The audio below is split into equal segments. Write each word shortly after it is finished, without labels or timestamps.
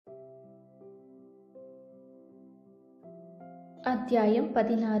அத்தியாயம்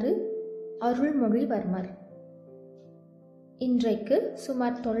 16. அருள்மொழிவர்மர். இன்றைக்கு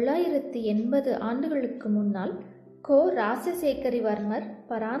சுமார் 980 ஆண்டுகளுக்கு முன்னால் ராசசேகரிவர்மர்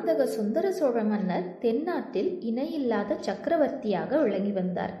பராந்தக சுந்தர சோழ மன்னர் தென்னாட்டில் இணையில்லாத சக்கரவர்த்தியாக விளங்கி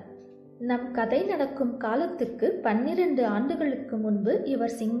வந்தார். நம் கதை நடக்கும் காலத்துக்கு 12 ஆண்டுகளுக்கு முன்பு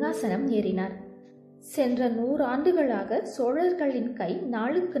இவர் சிங்காசனம் ஏறினார். சென்ற 100 ஆண்டுகளாக சோழர்களின் கை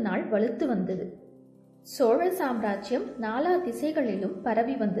நாளுக்கு நாள் வலுத்து வந்தது. சோழ சாம்ராஜ்யம் நாலா திசைகளிலும்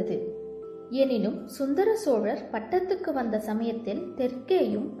பரவி வந்தது. எனினும் சுந்தர சோழர் பட்டத்துக்கு வந்த சமயத்தில்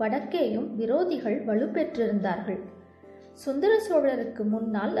தெற்கேயும் வடக்கேயும் விரோதிகள் வலுப்பெற்றிருந்தார்கள். சுந்தர சோழருக்கு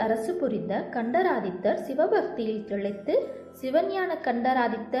முன்னால் அரசு புரிந்த கண்டராதித்தர் சிவபக்தியில் திளைத்து சிவஞான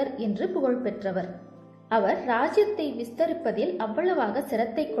கண்டராதித்தர் என்று புகழ் பெற்றவர். அவர் ராஜ்யத்தை விஸ்தரிப்பதில் அவ்வளவாக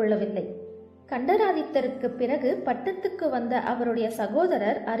சிரத்தை கொள்ளவில்லை. கண்டராதித்தருக்கு பிறகு பட்டத்துக்கு வந்த அவருடைய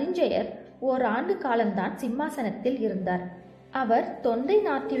சகோதரர் அரிஞ்சயர் ஓராண்டு காலம்தான் சிம்மாசனத்தில் இருந்தார். அவர் தொண்டை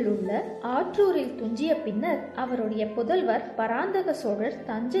நாட்டில் உள்ள ஆற்றூரில் துஞ்சிய பின்னர் அவருடைய புதல்வர் பராந்தக சோழர்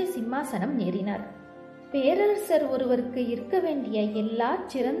தஞ்சை சிம்மாசனம் ஏறினார். பேரரசர் ஒருவருக்கு இருக்க வேண்டிய எல்லா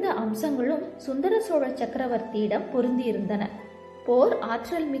சிறந்த அம்சங்களும் சுந்தர சோழ சக்கரவர்த்தியிடம் பொருந்தியிருந்தன. போர்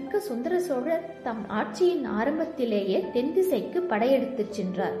ஆற்றல் மிக்க சுந்தர சோழர் தம் ஆட்சியின் ஆரம்பத்திலேயே தென் திசைக்கு படையெடுத்துச்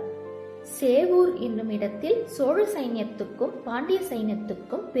சென்றார். சேவூர் என்னும் இடத்தில் சோழ சைன்யத்துக்கும் பாண்டிய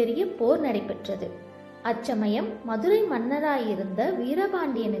சைன்யத்துக்கும் பெரிய போர் நடைபெற்றது. அச்சமயம் மதுரை மன்னராயிருந்த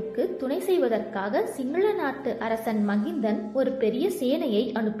வீரபாண்டியனுக்கு துணை செய்வதற்காக சிங்கள நாட்டு அரசன் மகிந்தன் ஒரு பெரிய சேனையை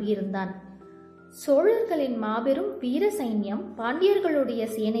அனுப்பியிருந்தான். சோழர்களின் மாபெரும் வீர சைன்யம் பாண்டியர்களுடைய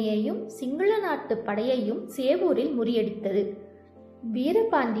சேனையையும் சிங்கள நாட்டு படையையும் சேவூரில் முறியடித்தது.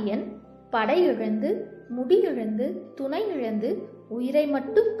 வீரபாண்டியன் படையிழந்து, முடியிழந்து, துணை இழந்து, உயிரை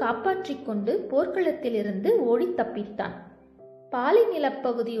மட்டும் காப்பாற்றிக் கொண்டு போர்க்களத்திலிருந்து ஓடி தப்பித்தான். பாலை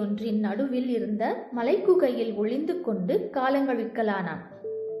நிலப்பகுதி ஒன்றின் நடுவில் இருந்த மலைக்குகையில் ஒளிந்து கொண்டு காலங்கழிக்கலானான்.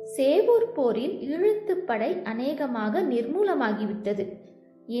 சேவூர் போரில் ஈழத்து படை அநேகமாக நிர்மூலமாகிவிட்டது.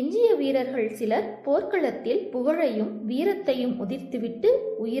 எஞ்சிய வீரர்கள் சிலர் போர்க்களத்தில் புகழையும் வீரத்தையும் உதிர்த்துவிட்டு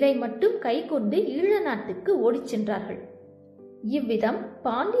உயிரை மட்டும் கைக்கொண்டு ஈழ நாட்டுக்கு ஓடிச் சென்றார்கள். இவ்விதம்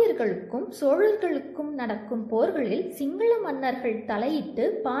பாண்டியர்களுக்கும் சோழர்களுக்கும் நடக்கும் போர்களில் சிங்கள மன்னர்கள் தலையிட்டு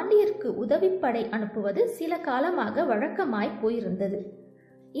பாண்டியர்க்கு உதவிப்படை அனுப்புவது சில காலமாக வழக்கமாய் போயிருந்தது.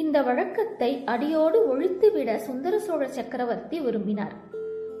 இந்த வழக்கத்தை அடியோடு ஒழித்துவிட சுந்தர சோழ சக்கரவர்த்தி விரும்பினார்.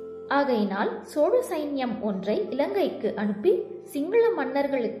 ஆகையினால் சோழ சைன்யம் ஒன்றை இலங்கைக்கு அனுப்பி சிங்கள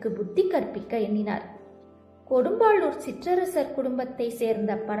மன்னர்களுக்கு புத்தி கற்பிக்க எண்ணினார். கொடும்பாளூர் சிற்றரசர் குடும்பத்தை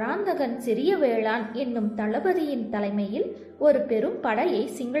சேர்ந்த பராந்தகன் சிறிய வேளான் என்னும் தளபதியின் தலைமையில் ஒரு பெரும் படையை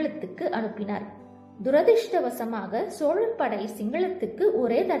சிங்களத்துக்கு அனுப்பினார். துரதிர்ஷ்டவசமாக சோழர் படை சிங்களத்துக்கு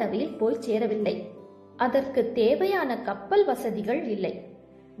ஒரே தடவையில் போய் சேரவில்லை. அதற்கு தேவையான கப்பல் வசதிகள் இல்லை.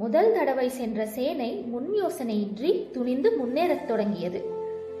 முதல் தடவை சென்ற சேனை முன் யோசனையின்றி துணிந்து முன்னேறத் தொடங்கியது.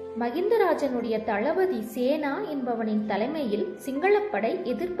 மகிந்தராஜனுடைய தளபதி சேனா என்பவனின் தலைமையில் சிங்களப்படை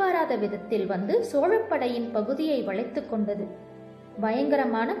எதிர்பாராத விதத்தில் வந்து சோழப்படையின் பகுதியை வளைத்து கொண்டது.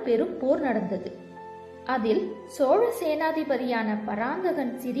 பயங்கரமான பெரும் போர் நடந்தது. அதில் சோழ சேனாதிபதியான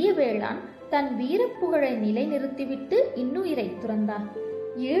பராந்தகன் சிறிய வேளான் தன் வீரப்புகழை நிலைநிறுத்திவிட்டு இன்னுயிரை துறந்தான்.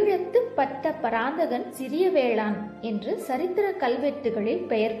 ஈழத்து பட்ட பராந்தகன் சிறிய வேளான் என்று சரித்திர கல்வெட்டுகளில்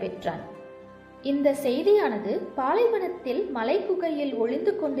பெயர் பெற்றான். இந்த செய்தியானது பாலைவனத்தில் மலைக்குகையில்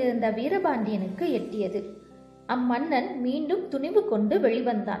ஒளிந்து கொண்டிருந்த வீரபாண்டியனுக்கு எட்டியது. அம்மன்னன் மீண்டும் துணிவு கொண்டு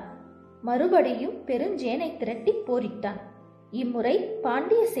வெளிவந்தான். மறுபடியும் பெருஞ்சேனை திரட்டி போரிட்டான். இம்முறை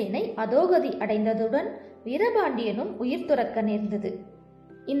பாண்டிய சேனை அதோகதி அடைந்ததுடன் வீரபாண்டியனும் உயிர் துறக்க நேர்ந்தது.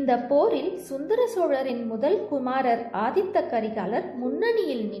 இந்த போரில் சுந்தர சோழரின் முதல் குமாரர் ஆதித்த கரிகாலர்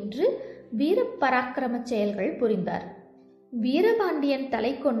முன்னணியில் நின்று வீர பராக்கிரம செயல்கள் புரிந்தார். வீரபாண்டியன் தலை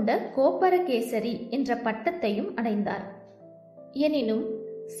கொண்ட கோப்பரகேசரி என்ற பட்டத்தையும் அடைந்தார். எனினும்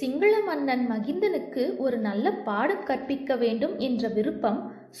சிங்கள மன்னன் மகிந்தனுக்கு ஒரு நல்ல பாடம் கற்பிக்க வேண்டும் என்ற விருப்பம்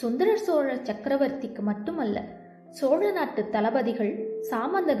சுந்தர சோழ சக்கரவர்த்திக்கு மட்டுமல்ல, சோழ நாட்டு தளபதிகள்,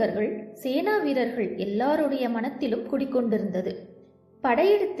 சாமந்தகர்கள், சேனா வீரர்கள் எல்லாருடைய மனத்திலும் குடிக்கொண்டிருந்தது.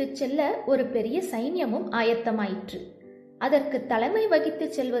 படையெடுத்துச் செல்ல ஒரு பெரிய சைன்யமும் ஆயத்தமாயிற்று. அதற்கு தலைமை வகித்து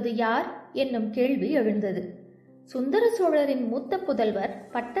செல்வது யார் என்னும் கேள்வி எழுந்தது. சுந்தர சோழரின் மூத்த புதல்வர்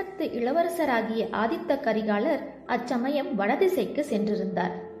பட்டத்து இளவரசராகிய ஆதித்த கரிகாலர் அச்சமயம் வடதிசைக்கு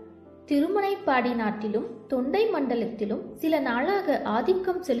சென்றிருந்தார். திருமணைப்பாடி நாட்டிலும் தொண்டை மண்டலத்திலும் சில நாளாக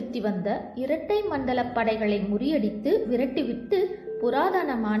ஆதிக்கம் செலுத்தி வந்த இரட்டை மண்டல படைகளை முறியடித்து விரட்டிவிட்டு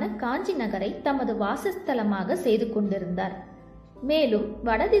புராதனமான காஞ்சி நகரை தமது வாசஸ்தலமாக செய்து கொண்டிருந்தார். மேலும்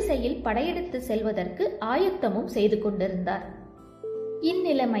வடதிசையில் படையெடுத்து செல்வதற்கு ஆயத்தமும் செய்து கொண்டிருந்தார்.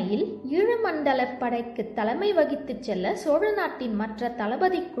 இந்நிலைமையில் ஈழமண்டல படைக்கு தலைமை வகித்துச் செல்ல சோழ நாட்டின் மற்ற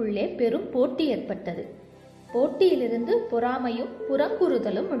தளபதிக்குள்ளே பெரும் போட்டி ஏற்பட்டது. போட்டியிலிருந்து பொறாமையும்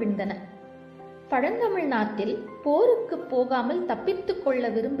புறங்கூறுதலும் விழுந்தன. பழந்தமிழ் நாட்டில் போருக்கு போகாமல் தப்பித்துக் கொள்ள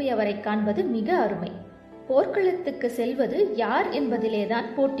விரும்பியவரை காண்பது மிக அருமை. போர்க்களத்துக்கு செல்வது யார் என்பதிலேதான்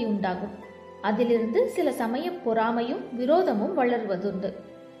போட்டி உண்டாகும். அதிலிருந்து சில சமய பொறாமையும் விரோதமும் வளர்வதுண்டு.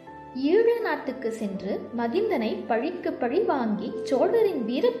 ஈழ நாட்டுக்கு சென்று மகிந்தனை பழிக்கு பழி வாங்கி சோழரின்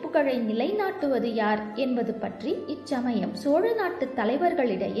வீரப்புகழை நிலைநாட்டுவது யார் என்பது பற்றி இச்சமயம் சோழ நாட்டு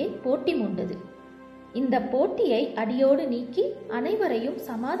தலைவர்களிடையே போட்டி மூண்டது. இந்த போட்டியை அடியோடு நீக்கி அனைவரையும்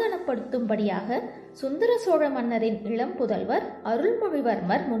சமாதானப்படுத்தும்படியாக சுந்தர சோழ மன்னரின் இளம் புதல்வர்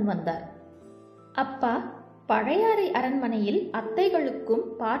அருள்மொழிவர்மர் முன்வந்தார். அப்பா, பழையாறை அரண்மனையில் அத்தைகளுக்கும்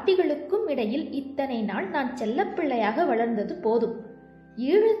பாட்டிகளுக்கும் இடையில் இத்தனை நாள் நான் செல்லப்பிள்ளையாக வளர்ந்தது போதும்.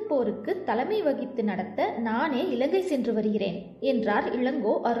 ஈழப்போருக்கு தலைமை வகித்து நடத்த நானே இலங்கை சென்று வருகிறேன் என்றார்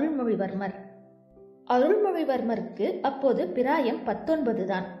இளங்கோ அருள்மொழிவர்மர். அருள்மொழிவர்மருக்கு அப்போது பிராயம் 19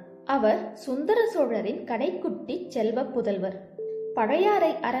 தான். அவர் சுந்தர சோழரின் கடைக்குட்டி செல்வ புதல்வர்.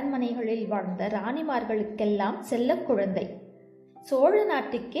 பழையாறை அரண்மனைகளில் வாழ்ந்த ராணிமார்களுக்கெல்லாம் செல்ல குழந்தை. சோழ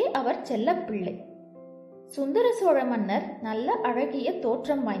நாட்டுக்கே அவர் செல்லப்பிள்ளை. சுந்தர சோழ மன்னர் நல்ல அழகிய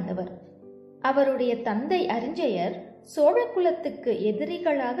தோற்றம் வாய்ந்தவர். அவருடைய தந்தை அரிஞ்சயர் சோழ குலத்துக்கு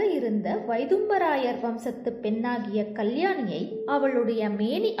எதிரிகளாக இருந்த வைதும்பராயர் வம்சத்து பெண்ணாகிய கல்யாணியை அவளுடைய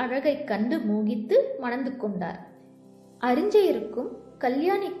மேனி அழகை கண்டு மோகித்து மணந்து கொண்டார். அரிஞ்சயருக்கும்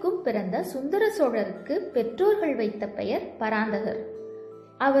கல்யாணிக்கும் பிறந்த சுந்தர சோழருக்கு பெற்றோர்கள் வைத்த பெயர் பராந்தகர்.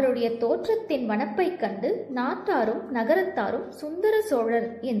 அவருடைய தோற்றத்தின் வனப்பை கண்டு நாட்டாரும் நகரத்தாரும் சுந்தர சோழர்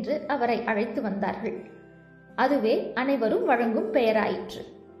என்று அவரை அழைத்து வந்தார்கள். அதுவே அனைவரும் வழங்கும் பெயராயிற்று.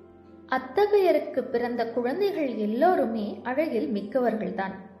 அத்தகையருக்கு பிறந்த குழந்தைகள் எல்லோருமே அழகில்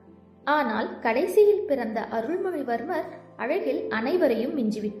மிக்கவர்கள்தான். ஆனால் கடைசியில் பிறந்த அருள்மொழிவர்மர் அழகில் அனைவரையும்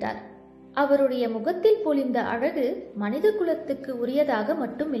மிஞ்சிவிட்டார். அவருடைய முகத்தில் பொலிந்த அழகு மனித குலத்துக்கு உரியதாக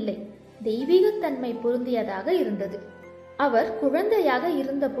மட்டுமில்லை, தெய்வீகத்தன்மை பொருந்தியதாக இருந்தது. அவர் குழந்தையாக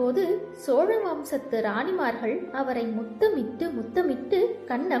இருந்தபோது சோழ வம்சத்து ராணிமார்கள் அவரை முத்தமிட்டு முத்தமிட்டு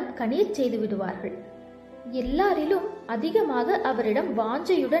கன்னம் கனியச் செய்து விடுவார்கள். எல்லாரிலும் அதிகமாக அவரிடம்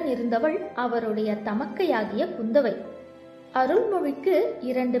வாஞ்சையுடன் இருந்தவள் அவருடைய தமக்கையாகிய குந்தவை. அருள்மொழிக்கு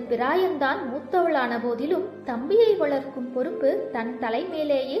 2 பிராயம்தான் மூத்தவளான போதிலும் தம்பியை வளர்க்கும் பொறுப்பு தன்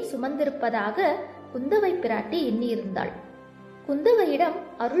தலைமேலேயே சுமந்திருப்பதாக குந்தவை பிராட்டி எண்ணியிருந்தாள். குந்தவையிடம்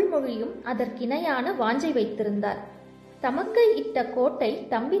அருள்மொழியும் அதற்கிணையான வாஞ்சை வைத்திருந்தார். தமக்கை இட்ட கோட்டை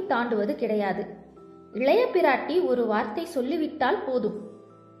தம்பி தாண்டுவது கிடையாது. இளைய பிராட்டி ஒரு வார்த்தை சொல்லிவிட்டால் போதும்.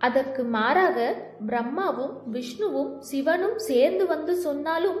 அதற்கு மாறாக பிரம்மாவும் விஷ்ணுவும் சிவனும் சேர்ந்து வந்து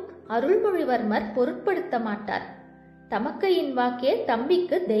சொன்னாலும் அருள்மொழிவர்மர் பொருட்படுத்த மாட்டார். தமக்கையின் வாக்கே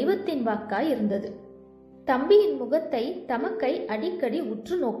தம்பிக்கு தெய்வத்தின் வாக்காய் இருந்தது. தம்பியின் முகத்தை தமக்கை அடிக்கடி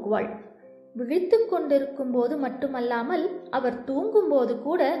உற்று நோக்குவாள். விழித்து கொண்டிருக்கும் போது மட்டுமல்லாமல் அவர் தூங்கும்போது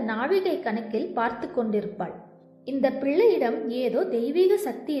கூட நாழிகை கணக்கில் பார்த்து கொண்டிருப்பாள். இந்த பிள்ளையிடம் ஏதோ தெய்வீக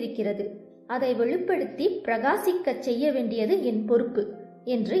சக்தி இருக்கிறது, அதை வெளிப்படுத்தி பிரகாசிக்கச் செய்ய வேண்டியது என் பொறுப்பு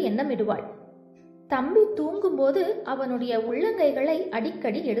என்று எண்ணமிடுவாள். தம்பி தூங்கும்போது அவனுடைய உள்ளங்கைகளை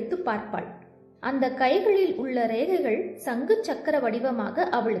அடிக்கடி எடுத்து பார்ப்பாள். அந்த கைகளில் உள்ள ரேகைகள் சங்கு சக்கர வடிவமாக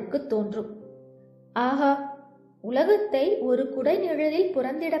அவளுக்கு தோன்றும். ஆஹா, உலகத்தை ஒரு குடை நிழலில்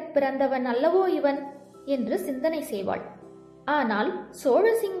புறந்திடப் பிறந்தவன் அல்லவோ இவன் என்று சிந்தனை செய்வாள். ஆனால் சோழ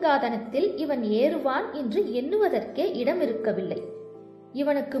சிங்காதனத்தில் இவன் ஏறுவான் என்று எண்ணுவதற்கே இடம் இருக்கவில்லை.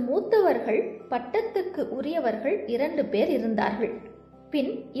 இவனுக்கு மூத்தவர்கள், பட்டத்துக்கு உரியவர்கள் 2 பேர் இருந்தார்கள்.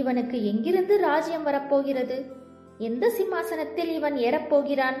 பின் இவனுக்கு எங்கிருந்து ராஜ்யம் வரப்போகிறது? எந்த சிம்மாசனத்தில் இவன்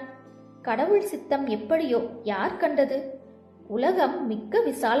ஏறப்போகிறான்? கடவுள் சித்தம் எப்படியோ யார் கண்டது? உலகம் மிக்க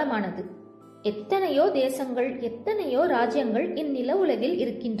விசாலமானது. எத்தனையோ தேசங்கள், எத்தனையோ ராஜ்யங்கள் இந்நில உலகில்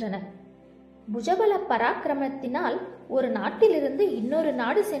இருக்கின்றன. புஜபல பராக்கிரமத்தினால் ஒரு நாட்டிலிருந்து இன்னொரு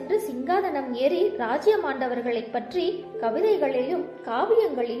நாடு சென்று சிங்காதனம் ஏறி ராஜ்யமாண்டவர்களை பற்றி கவிதைகளிலும்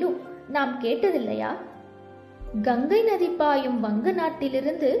காவியங்களிலும் நாம் கேட்டதில்லையா? கங்கை நதி பாயும் வங்க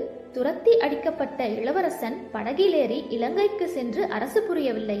நாட்டிலிருந்து துரத்தி அடிக்கப்பட்ட இளவரசன் படகிலேறி இலங்கைக்கு சென்று அரசு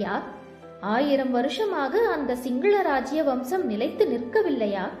புரியவில்லையா? 1000 வருஷமாக அந்த சிங்கள ராஜ்ய வம்சம் நிலைத்து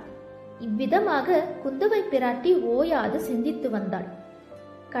நிற்கவில்லையா? இவ்விதமாக குந்தவை பிராட்டி ஓயாது சிந்தித்து வந்தாள்.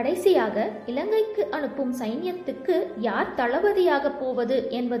 கடைசியாக இலங்கைக்கு அனுப்பும் சைன்யத்துக்கு யார் தளபதியாக போவது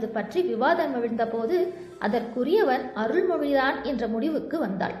என்பது பற்றி விவாதம் எழுந்தபோது அதற்குரியவன் அருள்மொழிதான் என்ற முடிவுக்கு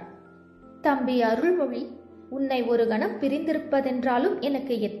வந்தாள். தம்பி அருள்மொழி, உன்னை ஒரு கணம் பிரிந்திருப்பதென்றாலும்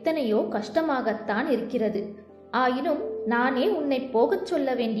எனக்கு எத்தனையோ கஷ்டமாகத்தான் இருக்கிறது. ஆயினும் நானே உன்னை போகச் சொல்ல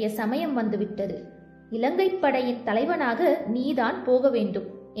வேண்டிய சமயம் வந்துவிட்டது. இலங்கை படையின் தலைவனாக நீதான் போக வேண்டும்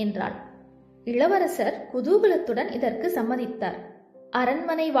என்றாள். இளவரசர் குதூகலத்துடன் இதற்கு சம்மதித்தார்.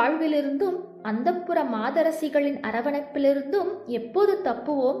 அரண்மனை வாழ்விலிருந்தும் அந்தப்புற மாதரசிகளின் அரவணைப்பிலிருந்தும் எப்போது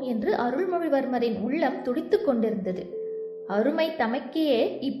தப்புவோம் என்று அருள்மொழிவர்மரின் உள்ளம் துடித்துக் கொண்டிருந்தது. அருமை தமக்கையே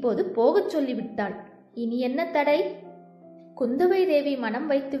இப்போது போகச் சொல்லிவிட்டாள். இனி என்ன தடை? குந்தவை தேவி மனம்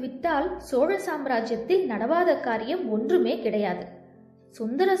வைத்துவிட்டால் சோழ சாம்ராஜ்யத்தில் நடவாத காரியம் ஒன்றுமே கிடையாது.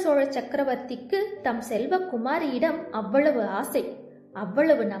 சுந்தர சோழ சக்கரவர்த்திக்கு தம் செல்வ குமாரியிடம் அவ்வளவு ஆசை,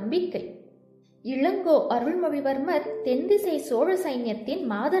 அவ்வளவு நம்பிக்கை. இளங்கோ அருள்மொழிவர்மர் தென்திசை சோழ சைன்யத்தின்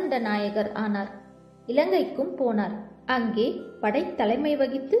மாதண்ட நாயகர் ஆனார். இலங்கைக்கும் போனார். அங்கே படைத்தலைமை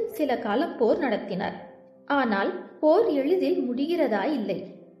வகித்து சில காலம் போர் நடத்தினார். ஆனால் போர் எளிதில் முடிகிறதா இல்லை.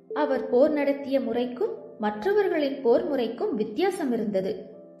 அவர் போர் நடத்திய முறைக்கும் மற்றவர்களின் போர் முறைக்கும் வித்தியாசம் இருந்தது.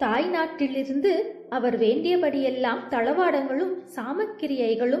 தாய் நாட்டிலிருந்து அவர் வேண்டியபடியெல்லாம் தளவாடங்களும்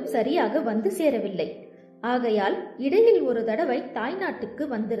சாமக்கிரியைகளும் சரியாக வந்து சேரவில்லை. ஆகையால் இடையில் ஒரு தடவை தாய் நாட்டுக்கு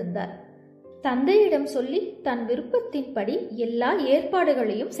வந்திருந்தார். தந்தையிடம் சொல்லி தன் விருப்பத்தின்படி எல்லா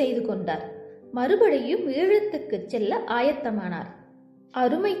ஏற்பாடுகளையும் செய்து கொண்டார். மறுபடியும் ஈழத்துக்கு செல்ல ஆயத்தமானார்.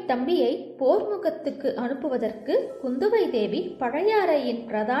 அருமை தம்பியை போர்முகத்துக்கு அனுப்புவதற்கு குந்தவை தேவி பழையாறையின்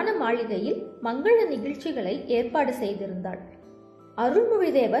பிரதான மாளிகையில் மங்கள நிகழ்ச்சிகளை ஏற்பாடு செய்திருந்தாள்.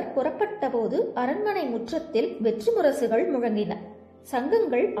 அருள்மொழிதேவர் புறப்பட்ட போது அரண்மனை முற்றத்தில் வெற்றி முரசுகள் முழங்கின.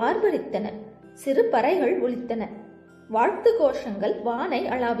 சங்கங்கள் ஆர்ப்பரித்தன. சிறு பறைகள் ஒலித்தன. வாழ்த்து கோஷங்கள் வானை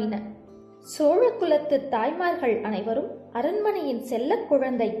அளாவின. சோழ குலத்து தாய்மார்கள் அனைவரும் அரண்மனையின் செல்ல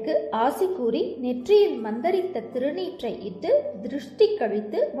குழந்தைக்கு ஆசி கூறி நெற்றியில் மந்தரித்த திருநீற்றை இட்டு திருஷ்டி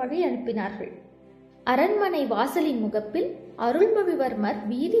கழித்து வழி அனுப்பினார்கள். அரண்மனை வாசலின் முகப்பில் அருள்மொழிவர்மர்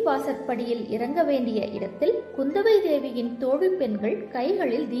வீதி வாசற்படியில் இறங்க வேண்டிய இடத்தில் குந்தவை தேவியின் தோழி பெண்கள்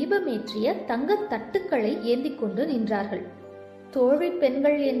கைகளில் தீபமேற்றிய தங்கத் தட்டுக்களை ஏந்தி கொண்டு நின்றார்கள். தோழி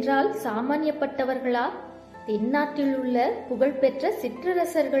பெண்கள் என்றால் சாமானியப்பட்டவர்களா? தென்னாட்டில் உள்ள புகழ்பெற்ற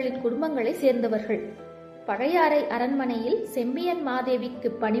சிற்றரசர்களின் குடும்பங்களை சேர்ந்தவர்கள். பழையாறை அரண்மனையில் செம்பியன் மாதேவிக்கு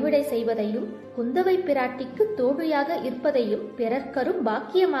பணிவிடை செய்வதையும் குந்தவை பிராட்டிக்கு தோழியாக இருப்பதையும் பிறர்க்கரும்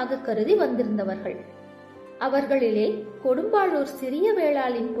பாக்கியமாக கருதி வந்திருந்தவர்கள். அவர்களிலே கொடும்பாளூர் சிறிய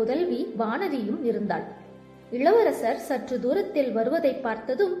வேளாளின் புதல்வி வானதியும் இருந்தாள். இளவரசர் சற்று தூரத்தில் வருவதை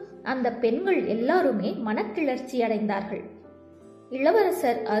பார்த்ததும் அந்த பெண்கள் எல்லாருமே மனக்கிளர்ச்சி அடைந்தார்கள்.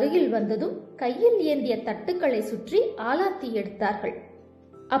 இளவரசர் அருகில் வந்ததும் கையில் ஏந்திய தட்டுக்களை சுற்றி ஆலாத்தி எடுத்தார்கள்.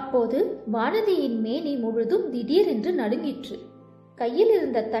 அப்போது வானதியின் மேனி முழுதும் திடீரென்று நடுங்கிற்று. கையில்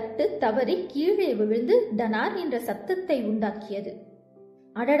இருந்த தட்டு தவறி கீழே விழுந்து டனார் என்ற சத்தத்தை உண்டாக்கியது.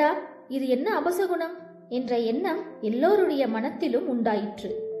 அடடா, இது என்ன அபசகுணம் என்ற எண்ணம் எல்லோருடைய மனத்திலும்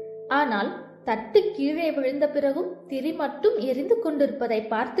உண்டாயிற்று. ஆனால் தட்டு கீழே விழுந்த பிறகும் திரி மட்டும் எரிந்து கொண்டிருப்பதை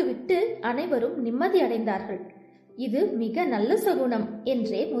பார்த்துவிட்டு அனைவரும் நிம்மதி அடைந்தார்கள். இது மிக நல்ல சகுனம்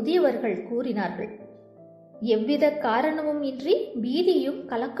என்றே முதியவர்கள் கூறினார்கள். எவ்வித காரணமும் இன்றி பீதியும்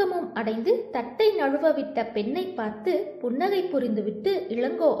கலக்கமும் அடைந்து தட்டை நழுவவிட்ட பெண்ணை பார்த்து புன்னகை புரிந்துவிட்டு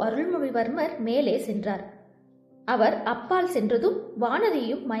இளங்கோ அருள்மொழிவர்மர் மேலே சென்றார். அவர் அப்பால் சென்றதும்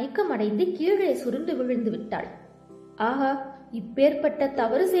வானதியும் மயக்கமடைந்து கீழே சுருண்டு விழுந்து விட்டாள். ஆஹா, இப்பேற்பட்ட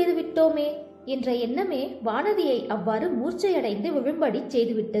தவறு செய்து விட்டோமே என்ற எண்ணமே வானதியை அவ்வாறு மூர்ச்சையடைந்து விழும்படி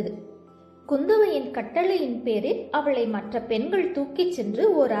செய்துவிட்டது. குந்தவையின் கட்டளையின் பேரில் அவளை மற்ற பெண்கள் தூக்கிச் சென்று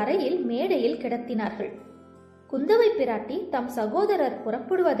ஓர் அறையில் மேடையில் கிடத்தினார்கள். குந்தவை பிராட்டி தம் சகோதரர்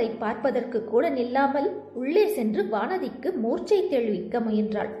புறப்படுவதை பார்ப்பதற்கு கூட நில்லாமல் உள்ளே சென்று வானதிக்கு மூர்ச்சை தெளிவிக்க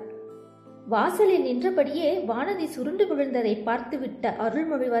முயன்றாள். வாசலில் நின்றபடியே வானதி சுருண்டு விழுந்ததை பார்த்துவிட்ட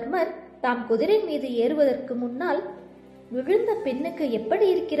அருள்மொழிவர்மர் தாம் குதிரை மீது ஏறுவதற்கு முன்னால், விழுந்த பெண்ணுக்கு எப்படி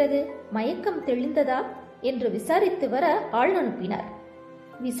இருக்கிறது, மயக்கம் தெளிந்ததா என்று விசாரித்து வர ஆள் அனுப்பினார்.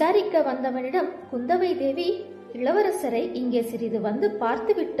 விசாரிக்க வந்தவனிடம் குந்தவை தேவி, இளவரசரை இங்கே சிறிது வந்து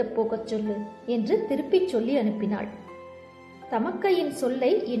பார்த்துவிட்டு போகச் சொல்லு என்று திருப்பிச் சொல்லி அனுப்பினாள். தமக்கையின்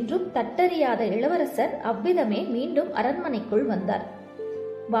சொல்லை இன்றும் தட்டறியாத இளவரசர் அவ்விதமே மீண்டும் அரண்மனைக்குள் வந்தார்.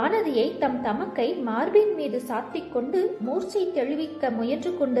 வானதியை தம் தமக்கை மார்பின் மீது சாத்திக் கொண்டு மூர்ச்சை தெளிவிக்க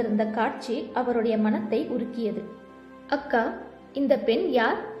முயன்று கொண்டிருந்த காட்சி அவருடைய மனத்தை உருக்கியது. அக்கா, இந்த பெண்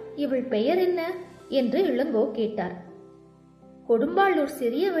யார்? இவள் பெயர் என்ன என்று இளங்கோ கேட்டார். கொடும்பாளூர்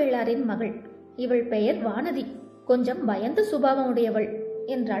சிறிய வேளாரின் மகள். இவள் பெயர் வானதி. கொஞ்சம் பயந்த சுபாவமுடையவள்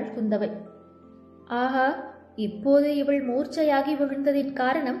என்றாள் குந்தவை. ஆஹா, இப்போது இவள் மூர்ச்சையாகி விழுந்ததின்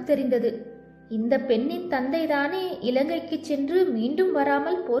காரணம் தெரிந்தது. இந்த பெண்ணின் தந்தைதானே இலங்கைக்கு சென்று மீண்டும்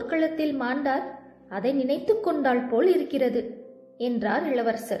வராமல் போர்க்களத்தில் மாண்டார். அதை நினைத்து கொண்டாள் போல் இருக்கிறது என்றார்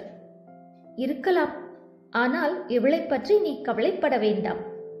இளவரசர். இருக்கலாம். ஆனால் இவளை பற்றி நீ கவலைப்பட வேண்டாம்.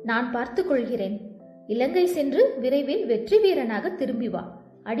 நான் பார்த்து கொள்கிறேன். இலங்கை சென்று விரைவில் வெற்றி வீரனாக திரும்பி வா.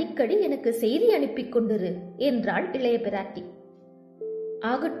 அடிக்கடி எனக்கு செய்தி அனுப்பி கொண்டிரு என்றாள் இளைய பிராட்டி.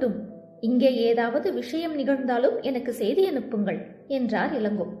 ஆகட்டும், இங்கே ஏதாவது விஷயம் நிகழ்ந்தாலும் எனக்கு செய்தி அனுப்புங்கள் என்றார்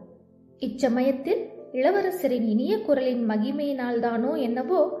இளங்கோ. இச்சமயத்தில் இளவரசரின் இனிய குரலின் மகிமையினால்தானோ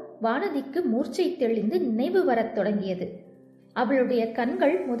என்னவோ வானதிக்கு மூர்ச்சை தெளிந்து நினைவு வரத் தொடங்கியது. அவளுடைய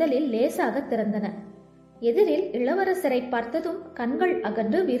கண்கள் முதலில் லேசாக திறந்தன. எதிரில் இளவரசரை பார்த்ததும் கண்கள்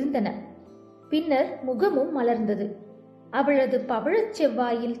அகன்று விரிந்தன. பின்னர் முகமும் மலர்ந்தது. அவளது பவழச்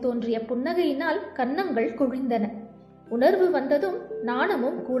செவ்வாயில் தோன்றிய புன்னகையினால் கன்னங்கள் குழிந்தன. உணர்வு வந்ததும்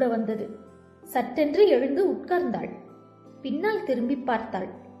நாணமும் கூட வந்தது. சட்டென்று எழுந்து உட்கார்ந்தாள். பின்னால் திரும்பி பார்த்தாள்.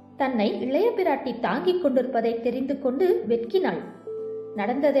 தன்னை இளைய பிராட்டி தாங்கிக் கொண்டிருப்பதை தெரிந்து கொண்டு வெட்கினாள்.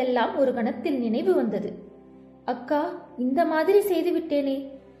 நடந்ததெல்லாம் ஒரு கணத்தில் நினைவு வந்தது. அக்கா, இந்த மாதிரி செய்துவிட்டேனே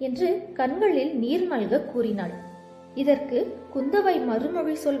என்று கண்களில் நீர் மல்க கூறினாள். இதற்கு குந்தவை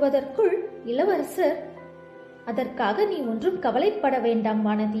மறுமொழி சொல்வதற்குள் இளவரசர், அதற்காக நீ ஒன்றும் கவலைப்பட வேண்டாம்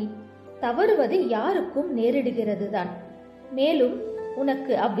வானதி. தவறுவது யாருக்கும் நேரிடுகிறதுதான். மேலும்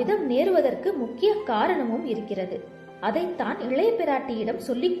உனக்கு அவ்விதம் நேருவதற்கு முக்கிய காரணமும் இருக்கிறது. அதைத்தான் இளைய பிராட்டியிடம்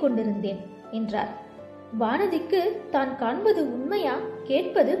சொல்லிக் கொண்டிருந்தேன் என்றார். வானதிக்கு தான் காண்பது உண்மையா,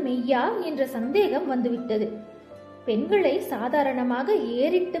 கேட்பது மெய்யா என்ற சந்தேகம் வந்துவிட்டது. பெண்களை சாதாரணமாக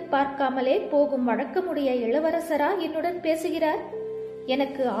ஏறிட்டு பார்க்காமலே போகும் வழக்கமுடைய இளவரசரா என்னுடன் பேசுகிறார்?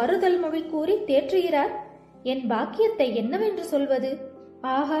 எனக்கு ஆறுதல் மொழி கூறி தேற்றுகிறார். என் பாக்கியத்தை என்னவென்று சொல்வது?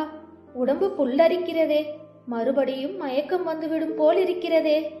 ஆஹா, உடம்பு புல்லரிக்கிறதே, மறுபடியும் மயக்கம் வந்துவிடும் போல்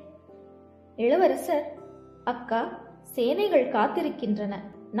இருக்கிறதே. இளவரசர், அக்கா, சேனைகள் காத்திருக்கின்றன.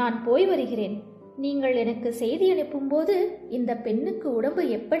 நான் போய் வருகிறேன். நீங்கள் எனக்கு செய்தி அனுப்பும்போது இந்த பெண்ணுக்கு உடம்பு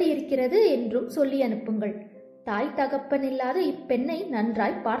எப்படி இருக்கிறது என்றும் சொல்லி அனுப்புங்கள். தாய் தகப்பன் இல்லாத இப்பெண்ணை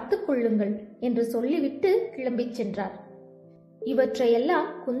நன்றாய் பார்த்து கொள்ளுங்கள் என்று சொல்லிவிட்டு கிளம்பிச் சென்றார். இவற்றையெல்லாம்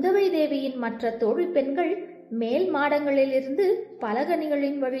குந்தவை தேவியின் மற்ற தோழி பெண்கள் மேல் மாடங்களிலிருந்து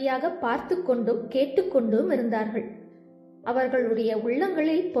பலகணிகளின் வழியாக பார்த்து கொண்டும் கேட்டுக்கொண்டும் இருந்தார்கள். அவர்களுடைய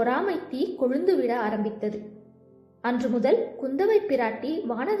உள்ளங்களில் பொறாமை தீ கொழுந்துவிட ஆரம்பித்தது. அன்று முதல் குந்தவை பிராட்டி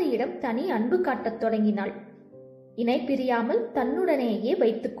வானதியிடம் தனி அன்பு காட்டத் தொடங்கினாள். இணை பிரியாமல் தன்னுடனேயே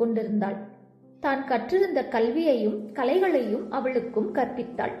வைத்துக் கொண்டிருந்தாள். தான் கற்றிருந்த கல்வியையும் கலைகளையும் அவளுக்கும்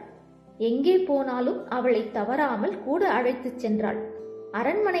கற்பித்தாள். எங்கே போனாலும் அவளை தவறாமல் கூட அழைத்துச் சென்றாள்.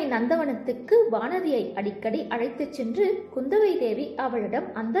 அரண்மனை நந்தவனத்துக்கு வானதியை அடிக்கடி அழைத்துச் சென்று குந்தவை தேவி அவளிடம்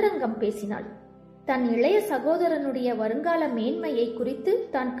அந்தரங்கம் பேசினாள். தன் இளைய சகோதரனுடைய வருங்கால மேன்மையை குறித்து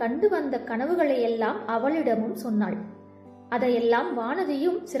தான் கண்டு வந்த கனவுகளையெல்லாம் அவளிடமும் சொன்னாள். அதையெல்லாம்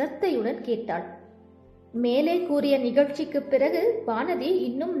வானதியும் சிரத்தையுடன் கேட்டாள். மேலே கூறிய நிகழ்ச்சிக்கு பிறகு வானதி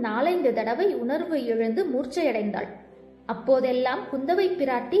இன்னும் 4-5 தடவை உணர்வு இழந்து மூர்ச்சையடைந்தாள். அப்போதெல்லாம் குந்தவை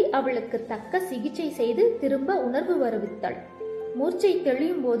பிராட்டி அவளுக்கு தக்க சிகிச்சை செய்து திரும்ப உணர்வு வருவித்தாள். மூர்ச்சை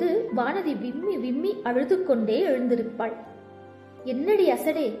தெளியும் போது வானதி விம்மி விம்மி அழுது கொண்டே எழுந்திருப்பாள். என்னடி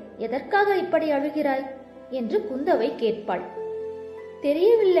அசடே, எதற்காக இப்படி அழுகிறாய் என்று குந்தவை கேட்பாள்.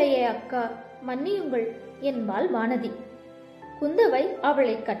 தெரியவில்லையே அக்கா, மன்னியுங்கள் என்பாள் வானதி. குந்தவை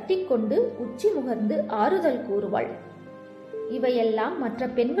அவளை கட்டிக்கொண்டு உச்சி முகர்ந்து ஆறுதல் கூறுவாள். இவையெல்லாம் மற்ற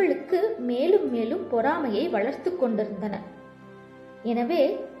பெண்களுக்கு மேலும் மேலும் பொறாமையை வளர்த்து கொண்டிருந்தன. எனவே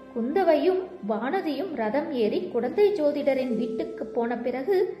குந்தவையும் வானதியும் ரதம் ஏறி குடந்தை ஜோதிடரின் வீட்டுக்கு போன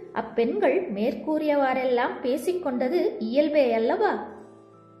பிறகு அப்பெண்கள் மேற்கூறியவாறெல்லாம் பேசிக்கொண்டது இயல்பே அல்லவா?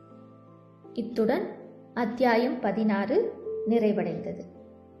 இத்துடன் அத்தியாயம் 16 நிறைவடைந்தது.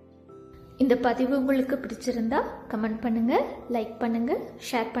 இந்த பதிவு உங்களுக்கு பிடிச்சிருந்தா கமெண்ட் பண்ணுங்க, லைக் பண்ணுங்க,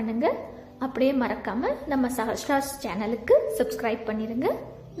 ஷேர் பண்ணுங்க. அப்படியே மறக்காம நம்ம சஹஸ்ராஸ் சேனலுக்கு சப்ஸ்கிரைப் பண்ணிருங்க.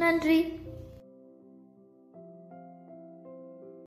 நன்றி.